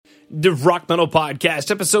The Rock Metal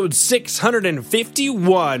Podcast, episode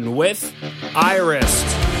 651 with Irist.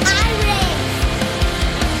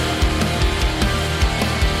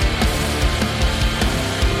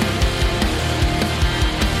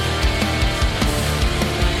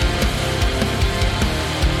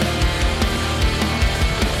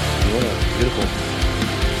 Beautiful.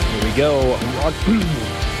 Here we go.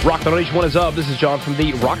 Rock Metal Nation, what is up? This is John from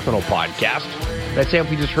the Rock Metal Podcast. That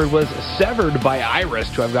sample you just heard was Severed by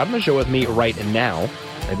Irist, who I've got on the show with me right now.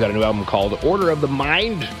 They've got a new album called Order of the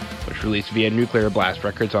Mind, which released via Nuclear Blast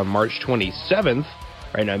Records on March 27th.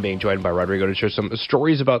 Right now I'm being joined by Rodrigo to share some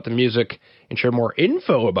stories about the music and share more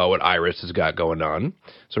info about what Irist has got going on.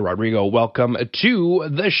 So Rodrigo, welcome to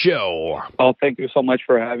the show. Oh, thank you so much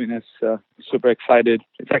for having us. Super excited.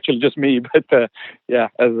 It's actually just me, but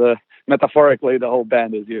metaphorically, the whole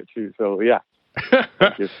band is here too. So yeah,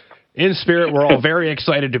 thank you. In spirit, we're all very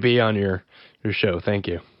excited to be on your show. Thank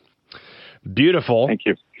you. Beautiful. Thank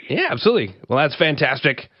you. Yeah, absolutely. Well, that's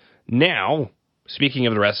fantastic. Now, speaking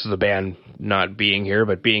of the rest of the band not being here,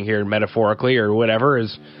 but being here metaphorically or whatever,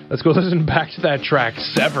 let's go listen back to that track,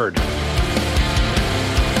 Severed.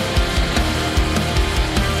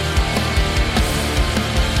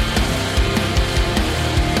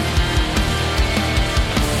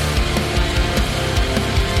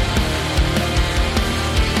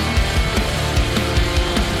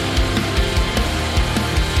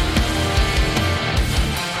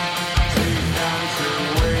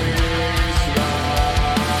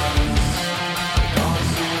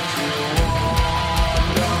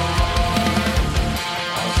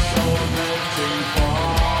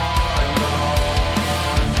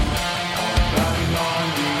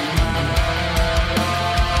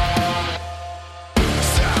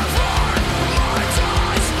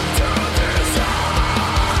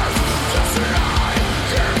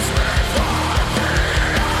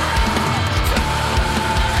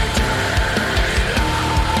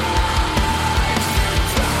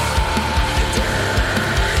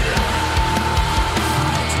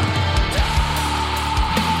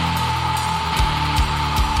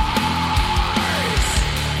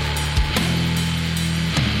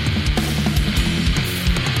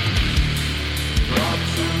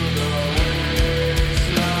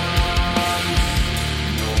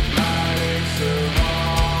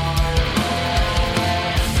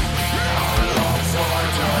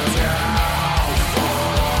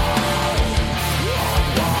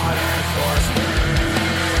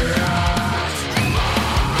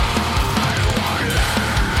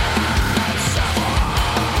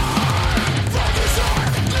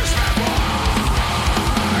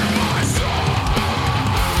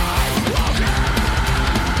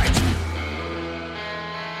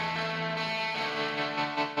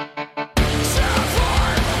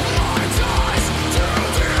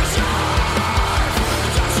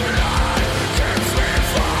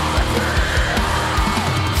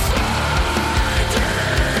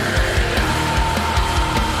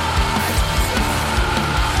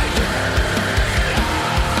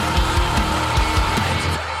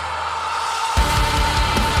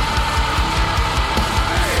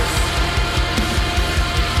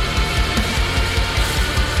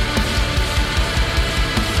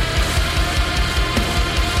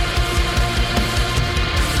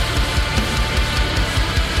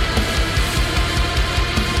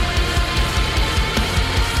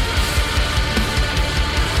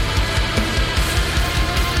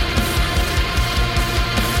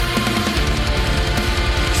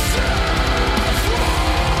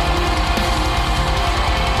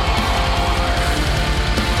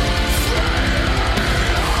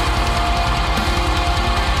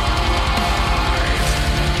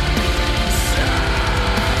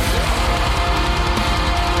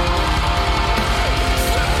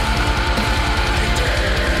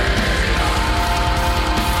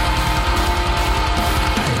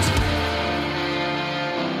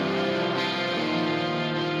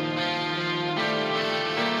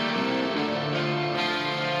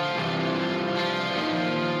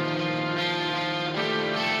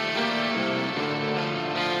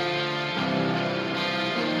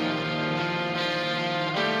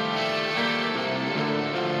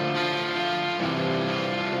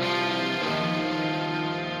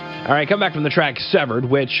 All right, come back from the track Severed,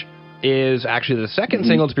 which is actually the second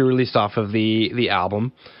single to be released off of the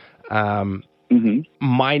album.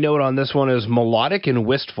 My note on this one is melodic and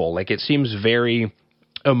wistful. Like, it seems very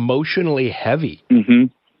emotionally heavy.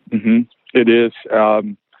 It is.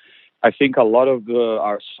 I think a lot of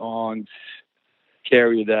our songs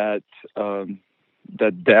carry that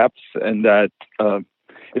depth and that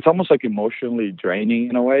it's almost like emotionally draining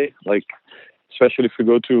in a way. Like especially if you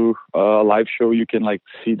go to a live show, you can like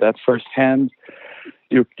see that firsthand.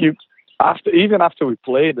 You after we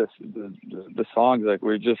play the songs, like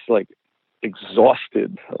we're just like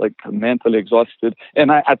exhausted, like mentally exhausted.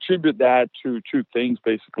 And I attribute that to two things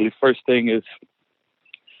basically. First thing is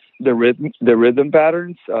the rhythm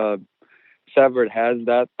patterns. Severed has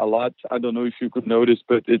that a lot. I don't know if you could notice,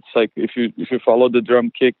 but it's like if you follow the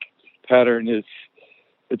drum kick pattern, it's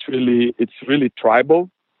really tribal.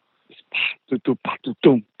 And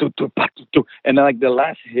then like the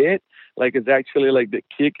last hit, like it's actually like the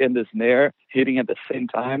kick and the snare hitting at the same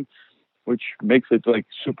time, which makes it like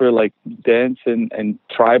super like dense and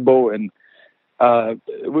tribal. And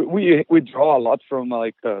we draw a lot from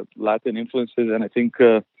like Latin influences, and I think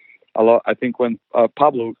a lot. I think when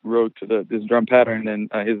Pablo wrote this drum pattern,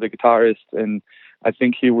 and he's the guitarist, and I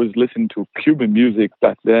think he was listening to Cuban music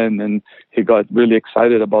back then, and he got really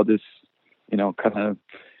excited about this, kind of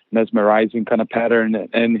mesmerizing kind of pattern,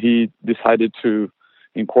 and he decided to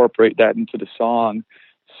incorporate that into the song.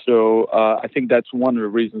 So I think that's one of the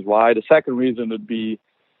reasons why. The second reason would be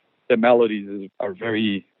the melodies are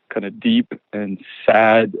very kind of deep and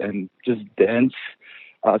sad and just dense.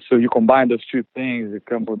 So you combine those two things, it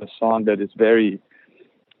comes with a song that is very,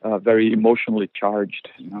 very emotionally charged.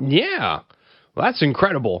 Yeah, well, that's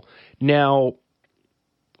incredible. Now,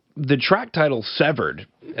 the track title "Severed,"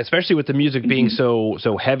 especially with the music being so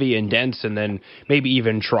heavy and dense, and then maybe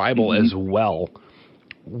even tribal as well.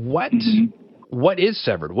 What is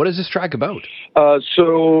Severed? What is this track about?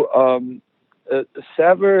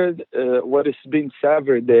 Severed. What is being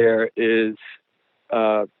severed there is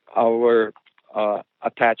our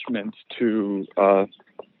attachment to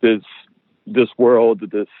this world,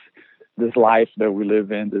 this life that we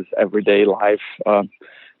live in, this everyday life.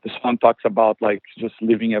 The song talks about like just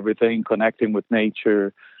living everything, connecting with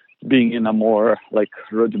nature, being in a more like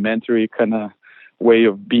rudimentary kind of way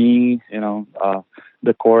of being.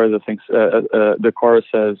 The chorus, the chorus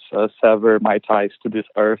says, "Sever my ties to this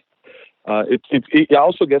earth." It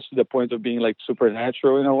also gets to the point of being like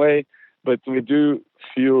supernatural in a way, but we do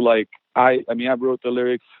feel like I wrote the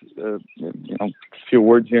lyrics, a few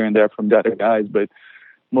words here and there from the other guys, but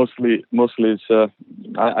mostly it's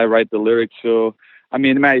I write the lyrics. So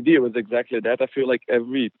my idea was exactly that. I feel like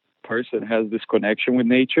every person has this connection with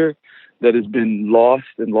nature that has been lost,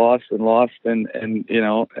 and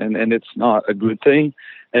it's not a good thing.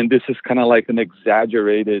 And this is kind of like an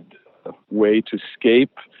exaggerated way to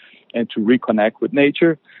escape and to reconnect with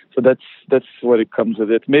nature. So that's what it comes with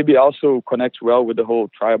it. Maybe also connects well with the whole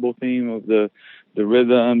tribal theme of the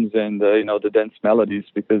rhythms and the dense melodies,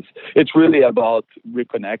 because it's really about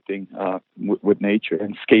reconnecting with nature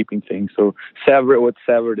and escaping things. So what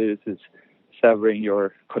severed is severing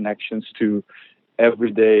your connections to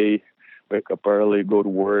everyday, wake up early, go to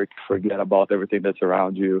work, forget about everything that's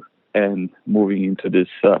around you, and moving into this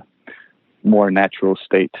more natural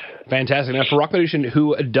state. Fantastic. Now, for Rock Nation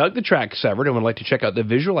who dug the track Severed and would like to check out the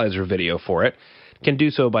visualizer video for it, can do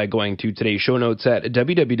so by going to today's show notes at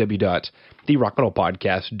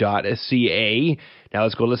www.therockmetalpodcast.ca. Now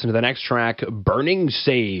let's go listen to the next track, Burning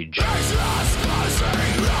Sage.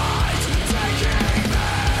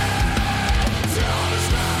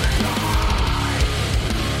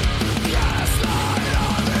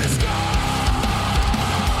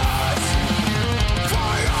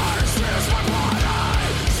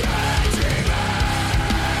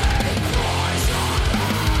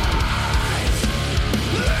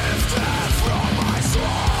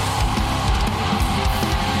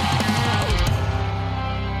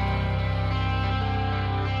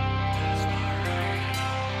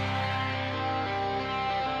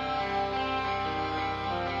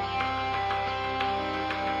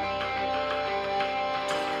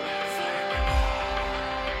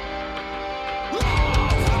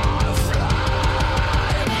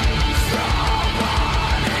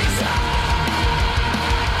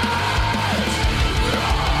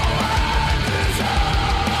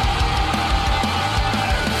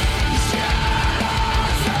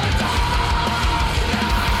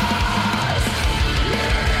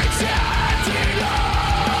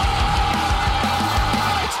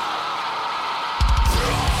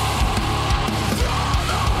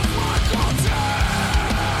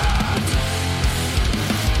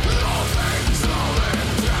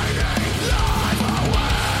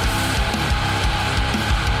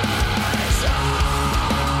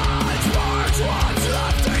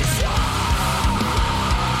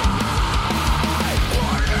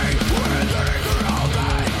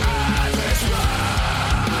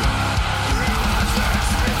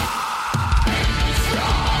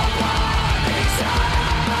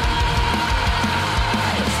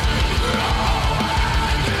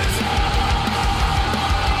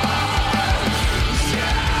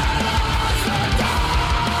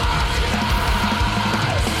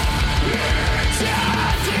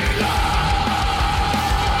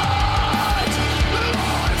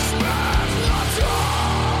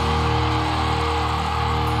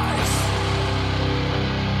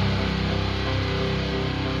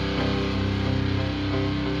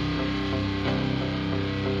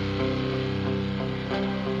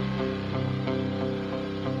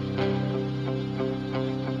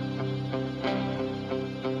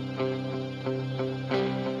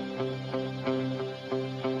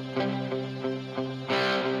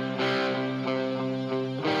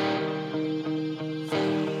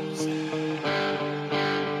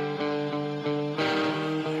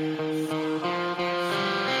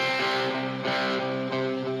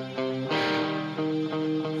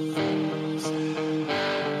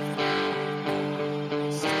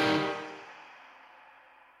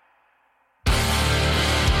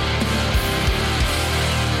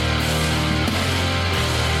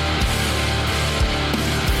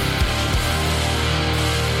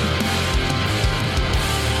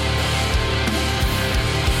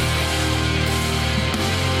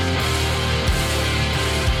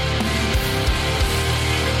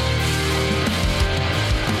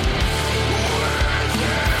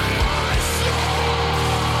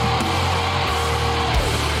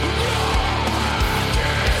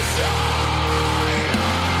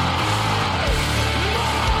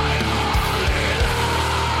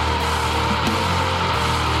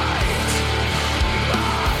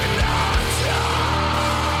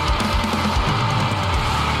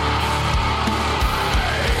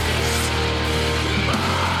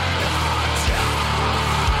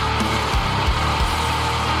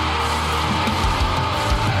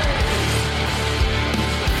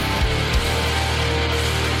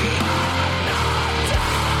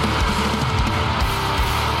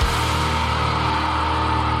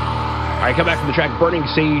 I come back from the track Burning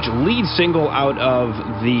Sage, lead single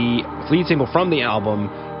from the album,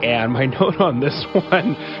 and my note on this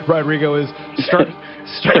one, Rodrigo, is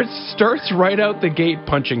starts right out the gate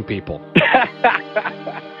punching people.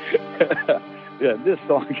 Yeah, this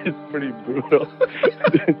song is pretty brutal.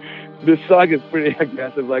 This song is pretty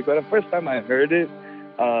aggressive. Like, when the first time I heard it,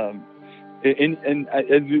 and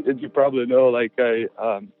as you probably know, like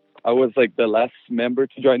I was like the last member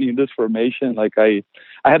to join in this formation. Like I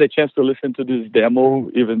had a chance to listen to this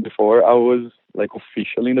demo even before I was like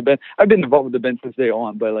officially in the band. I've been involved with the band since day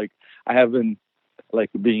on, but like I haven't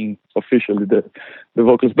like being officially the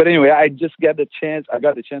vocalist. But anyway, I got the chance to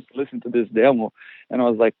listen to this demo, and I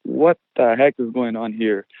was like, what the heck is going on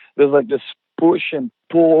here? There's like this push and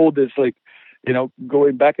pull, this like, you know,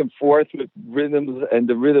 going back and forth with rhythms, and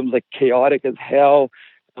the rhythms like chaotic as hell.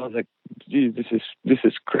 I was like, geez, this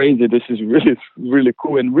is crazy. This is really, really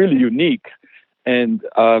cool and really unique. And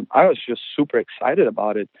I was just super excited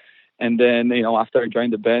about it. And then, you know, after I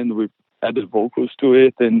joined the band, we added vocals to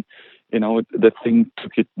it, and, you know, the thing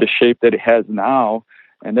took it the shape that it has now.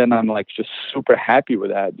 And then I'm like just super happy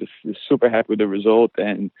with that. Just super happy with the result.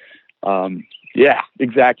 And yeah,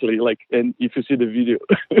 exactly. Like, and if you see the video,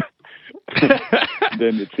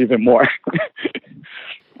 then it's even more.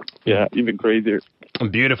 Yeah, even crazier.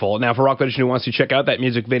 Beautiful. Now, for Rock Nation who wants to check out that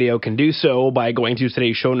music video, can do so by going to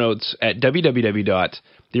today's show notes at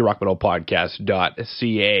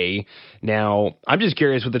www.therockmetalpodcast.ca. Now, I'm just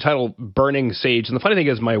curious with the title Burning Sage, and the funny thing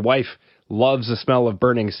is my wife loves the smell of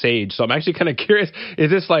burning sage, so I'm actually kind of curious, is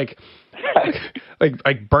this like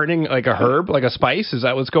burning like a herb, like a spice? Is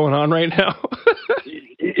that what's going on right now?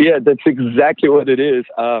 Yeah, that's exactly what it is.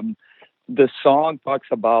 The song talks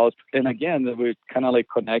about, and again, we're kind of like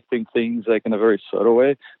connecting things like in a very subtle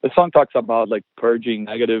way. The song talks about like purging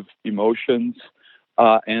negative emotions,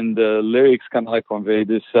 and the lyrics kind of like convey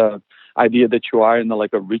this idea that you are in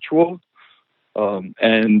like a ritual.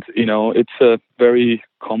 And, you know, it's very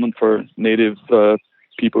common for native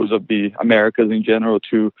peoples of the Americas in general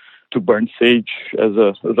to burn sage as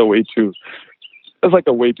a way to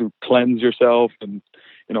cleanse yourself, and,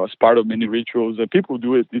 you know, as part of many rituals. And people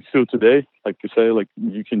do it still today. Like you say, like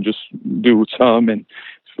you can just do some, and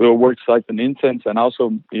it works like an incense. And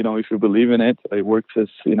also, you know, if you believe in it, it works as,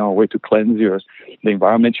 you know, a way to cleanse the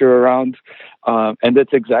environment you're around. And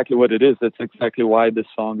that's exactly what it is. That's exactly why the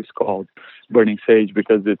song is called Burning Sage,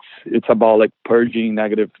 because it's about like purging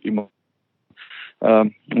negative emotions.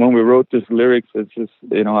 When we wrote this lyrics, it's just,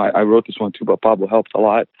 you know, I wrote this one too, but Pablo helped a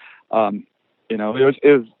lot. You know, it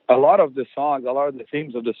was a lot of the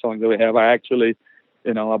themes of the songs that we have are actually,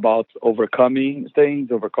 you know, about overcoming things,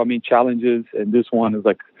 overcoming challenges. And this one is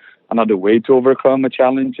like another way to overcome a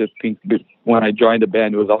challenge. I think when I joined the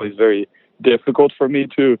band, it was always very difficult for me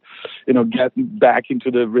to, you know, get back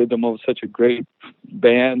into the rhythm of such a great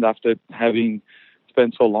band after having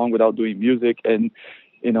spent so long without doing music. And,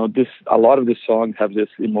 you know, a lot of the songs have this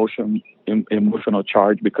emotional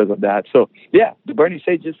charge because of that. So yeah, the Burning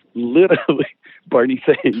Sage is literally burning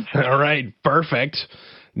sage. All right, perfect.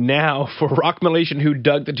 Now, for Rock Nation who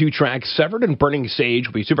dug the two tracks, Severed and Burning Sage,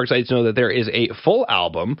 will be super excited to know that there is a full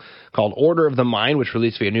album called Order of the Mind, which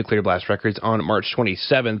released via Nuclear Blast Records on March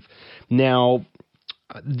 27th. Now,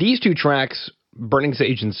 these two tracks, Burning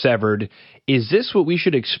Sage and Severed, is this what we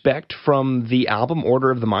should expect from the album Order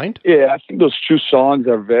of the Mind? Yeah, I think those two songs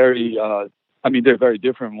are very, they're very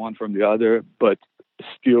different one from the other, but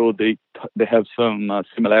still they have some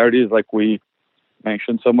similarities, like we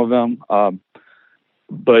mentioned some of them.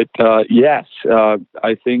 Yes,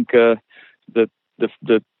 I think the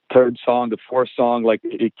third song, the fourth song, like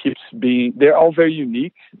it keeps being, they're all very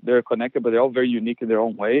unique. They're connected, but they're all very unique in their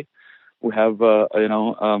own way. We have, a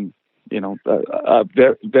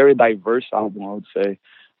very, very diverse album, I would say.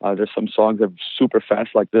 There's some songs that are super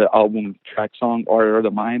fast, like the album track song, Order of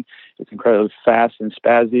the Mind. It's incredibly fast and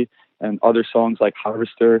spazzy. And other songs like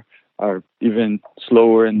Harvester are even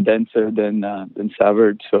slower and denser than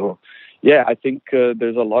Severed. So, yeah, I think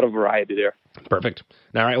there's a lot of variety there. Perfect.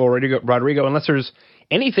 All right, well, Rodrigo, unless there's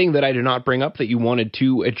anything that I did not bring up that you wanted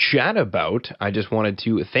to chat about, I just wanted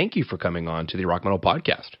to thank you for coming on to the Rock Metal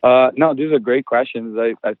Podcast. No, these are great questions.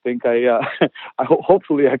 I think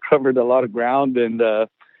hopefully I covered a lot of ground, and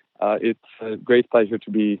it's a great pleasure to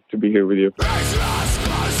be here with you.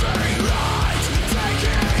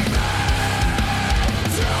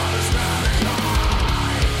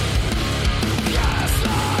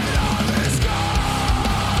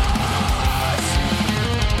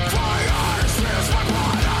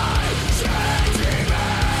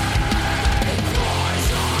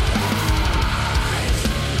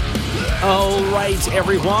 All right,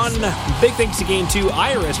 everyone. Big thanks again to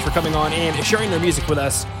Irist for coming on and sharing their music with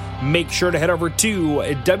us. Make sure to head over to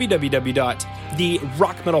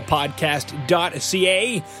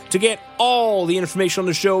www.therockmetalpodcast.ca to get all the information on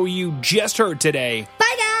the show you just heard today.